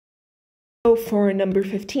So for number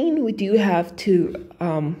 15, we do have to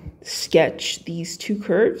sketch these two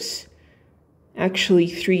curves. Actually,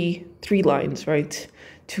 three lines, right?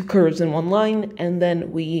 Two curves in one line, and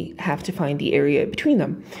then we have to find the area between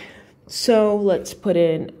them. So let's put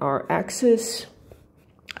in our axis,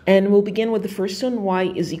 and we'll begin with the first one.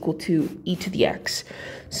 Y is equal to e to the x.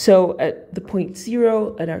 So at the point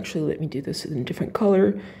 0, and actually let me do this in a different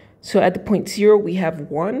color. So at the point 0, we have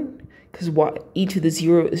 1, because e to the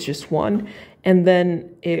 0 is just 1, and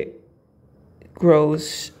then it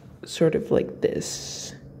grows sort of like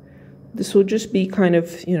this. This will just be kind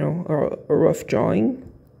of, you know, a rough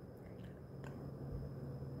drawing.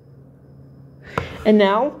 And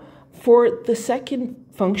now, for the second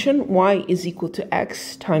function, y is equal to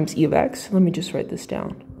x times e of x. Let me just write this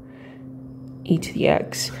down. E to the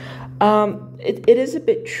x. It is a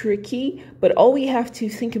bit tricky, but all we have to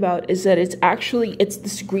think about is that it's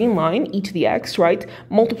this green line, e to the x, right,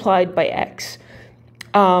 multiplied by x.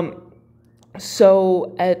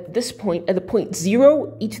 So at this point, at the point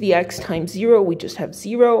 0, e to the x times 0, we just have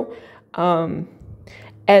 0.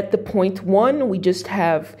 At the point 1, we just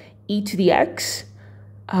have e to the x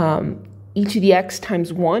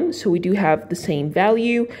times 1, so we do have the same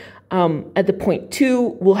value. At the point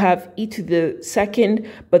 2, we'll have e to the second,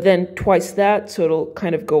 but then twice that, so it'll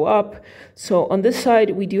kind of go up. So on this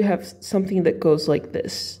side, we do have something that goes like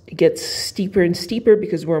this. It gets steeper and steeper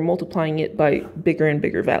because we're multiplying it by bigger and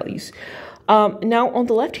bigger values. Now on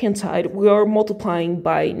the left-hand side, we are multiplying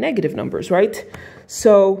by negative numbers, right?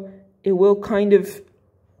 So it will kind of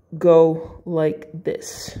go like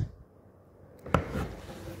this.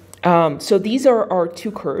 So these are our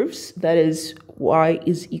two curves, that is y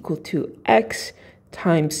is equal to x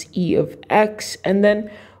times e of x, and then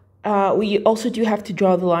we also do have to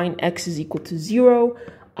draw the line x is equal to 0.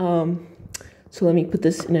 So let me put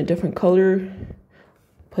this in a different color,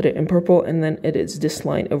 put it in purple, and then it is this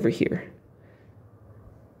line over here.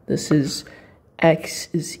 This is x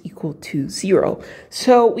is equal to 0.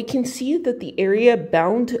 So we can see that the area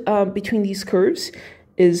bound between these curves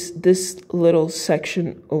is this little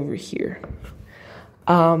section over here.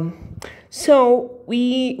 So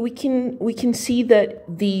we can see that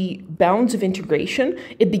the bounds of integration,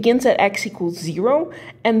 it begins at x equals 0,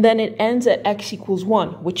 and then it ends at x equals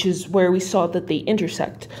 1, which is where we saw that they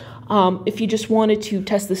intersect. If you just wanted to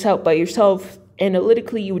test this out by yourself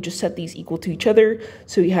analytically, you would just set these equal to each other.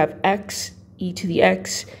 So you have x e to the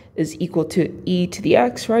x is equal to e to the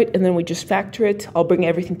x, right? And then we just factor it. I'll bring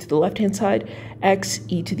everything to the left-hand side. X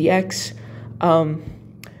e to the x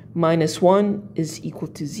minus 1 is equal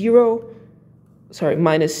to 0. Sorry,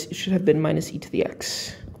 it should have been minus e to the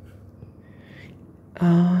x.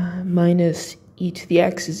 Minus e to the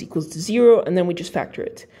x is equal to 0, and then we just factor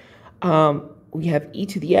it. We have e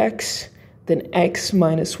to the x, then x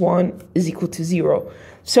minus 1 is equal to 0.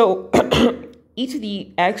 So e to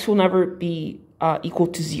the x will never be equal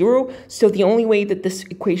to 0. So the only way that this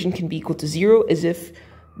equation can be equal to 0 is if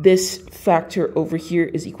this factor over here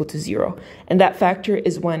is equal to 0. And that factor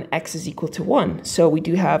is when x is equal to 1. So we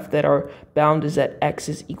do have that our bound is that x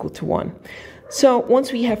is equal to 1. So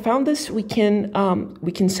once we have found this, we can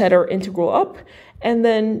set our integral up and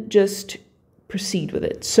then just proceed with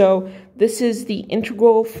it. So this is the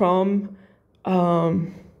integral from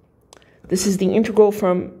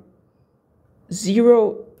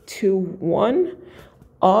 0 to 1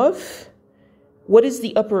 of, what is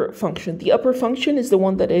the upper function? The upper function is the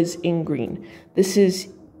one that is in green. This is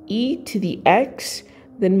e to the x,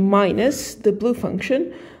 then minus the blue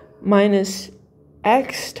function, minus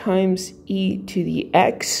x times e to the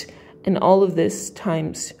x, and all of this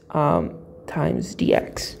times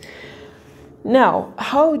dx. Now,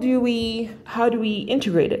 how do we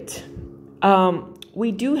integrate it?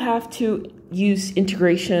 We do have to use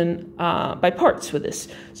integration by parts for this.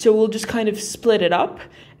 So we'll just kind of split it up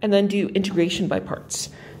and then do integration by parts.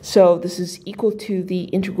 So this is equal to the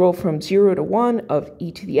integral from 0 to 1 of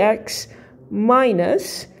e to the x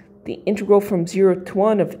minus the integral from 0 to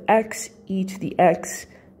 1 of x e to the x,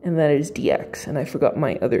 and that is dx. And I forgot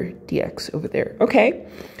my other dx over there. Okay.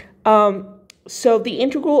 So the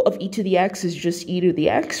integral of e to the x is just e to the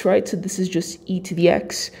x, right? So this is just e to the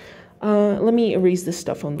x. Let me erase this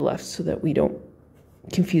stuff on the left so that we don't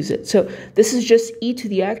confuse it. So this is just e to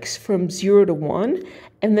the x from 0 to 1,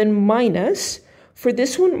 and then minus, for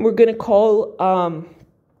this one, we're going to call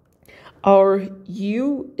our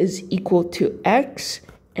u is equal to x,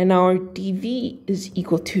 and our dv is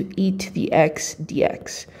equal to e to the x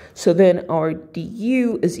dx. So then our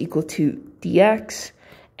du is equal to dx,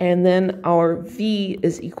 and then our v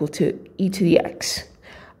is equal to e to the x.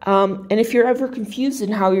 And if you're ever confused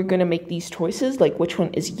in how you're going to make these choices, like which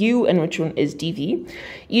one is u and which one is dv,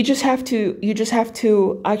 you just have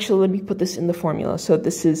to, actually, let me put this in the formula. So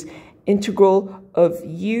this is integral of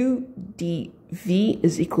u dv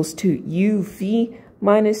is equals to uv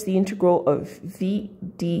minus the integral of v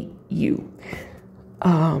du.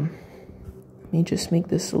 Let me just make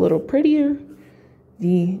this a little prettier.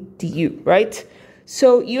 V du, right?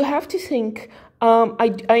 So you have to think,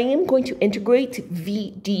 I am going to integrate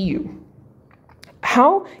v du.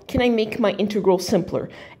 How can I make my integral simpler?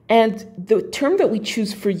 And the term that we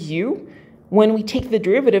choose for u, when we take the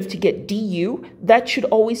derivative to get du, that should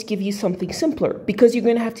always give you something simpler, because you're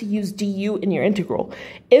going to have to use du in your integral.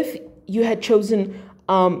 If you had chosen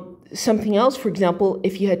something else, for example,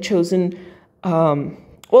 if you had chosen,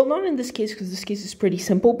 well, not in this case, because this case is pretty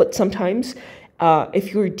simple, but sometimes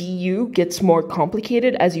if your du gets more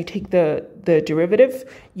complicated as you take the derivative,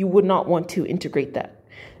 you would not want to integrate that.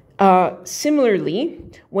 Similarly,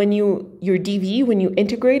 when your dv, when you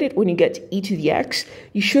integrate it, when you get to e to the x,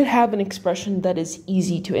 you should have an expression that is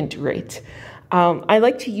easy to integrate. I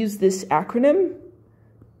like to use this acronym.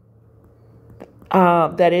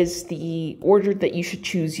 That is the order that you should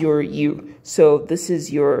choose your u. So this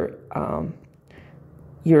is your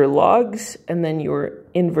logs, and then your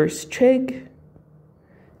inverse trig,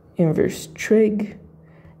 and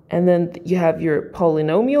then you have your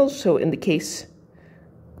polynomials. So in the case,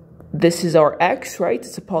 this is our x, right?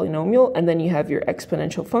 It's a polynomial. And then you have your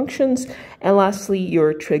exponential functions, and lastly,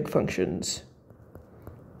 your trig functions.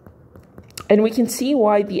 And we can see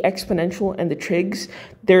why the exponential and the trigs,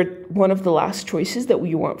 they're one of the last choices that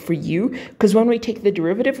we want for u, because when we take the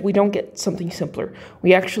derivative, we don't get something simpler.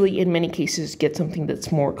 We actually, in many cases, get something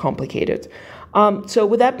that's more complicated. So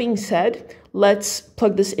with that being said, let's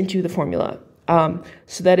plug this into the formula.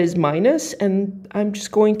 So that is minus, and I'm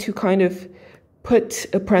just going to kind of put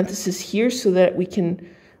a parenthesis here so that we can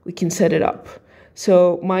set it up.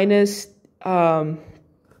 So minus,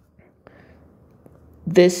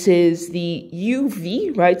 this is the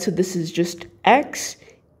uv, right? So this is just x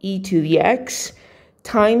e to the x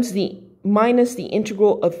times the minus the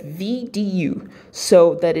integral of v du.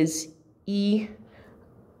 So that is e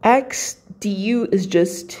x du is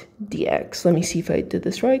just dx. Let me see if I did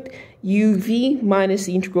this right. uv minus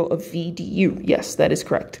the integral of v du. Yes, that is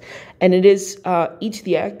correct. And it is e to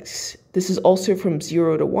the x. This is also from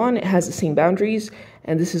 0 to 1. It has the same boundaries.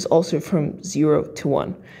 And this is also from 0 to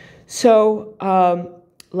 1. So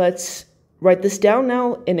let's write this down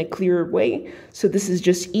now in a clearer way. So this is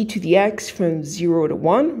just e to the x from 0 to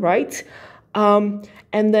 1, right? And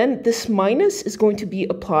then this minus is going to be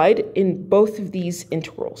applied in both of these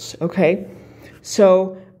integrals, okay?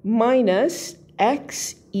 So minus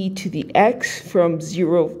x e to the x from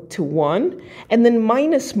 0 to 1, and then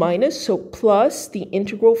minus, so plus the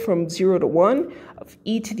integral from 0 to 1 of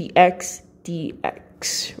e to the x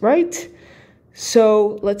dx, right?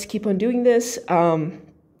 So let's keep on doing this.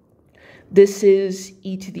 This is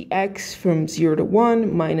e to the x from 0 to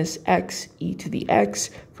 1 minus x e to the x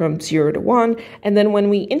from 0 to 1. And then when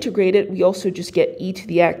we integrate it, we also just get e to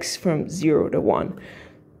the x from 0 to 1.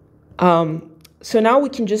 So now we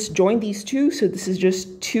can just join these two. So this is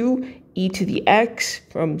just 2 e to the x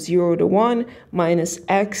from 0 to 1 minus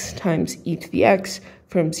x times e to the x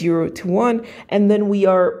from 0 to 1. And then we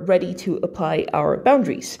are ready to apply our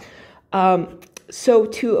boundaries. So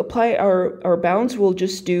to apply our bounds, we'll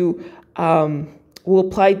just do, we'll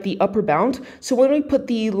apply the upper bound. So when we put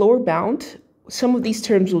the lower bound, some of these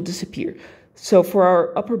terms will disappear. So for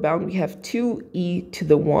our upper bound, we have 2e to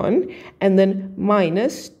the 1, and then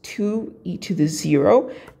minus 2e to the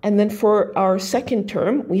 0. And then for our second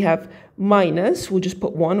term, we have minus, we'll just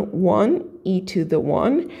put 1e to the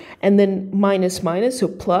 1, and then minus, so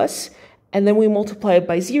plus, and then we multiply it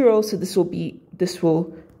by 0, so this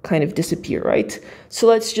will kind of disappear, right? So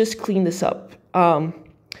let's just clean this up.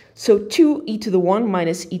 So 2e to the 1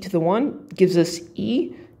 minus e to the 1 gives us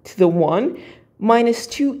e to the 1 minus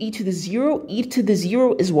 2e to the 0. E to the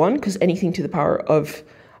 0 is 1 because anything to the power of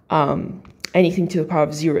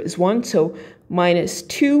 0 is 1. So minus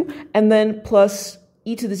 2, and then plus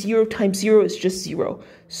e to the 0 times 0 is just 0.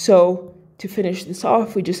 So to finish this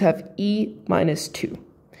off, we just have e minus 2.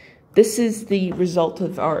 This is the result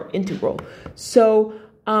of our integral. So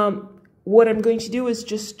what I'm going to do is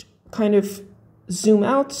just kind of zoom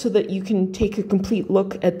out so that you can take a complete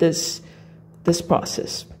look at this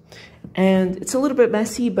process. And it's a little bit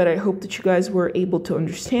messy, but I hope that you guys were able to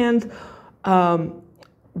understand.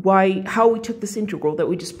 how we took this integral, that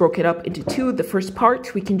we just broke it up into two. The first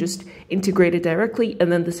part, we can just integrate it directly,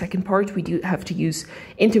 and then the second part, we do have to use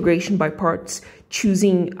integration by parts,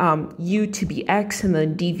 choosing u to be x and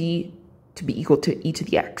then dv to be equal to e to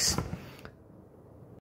the x.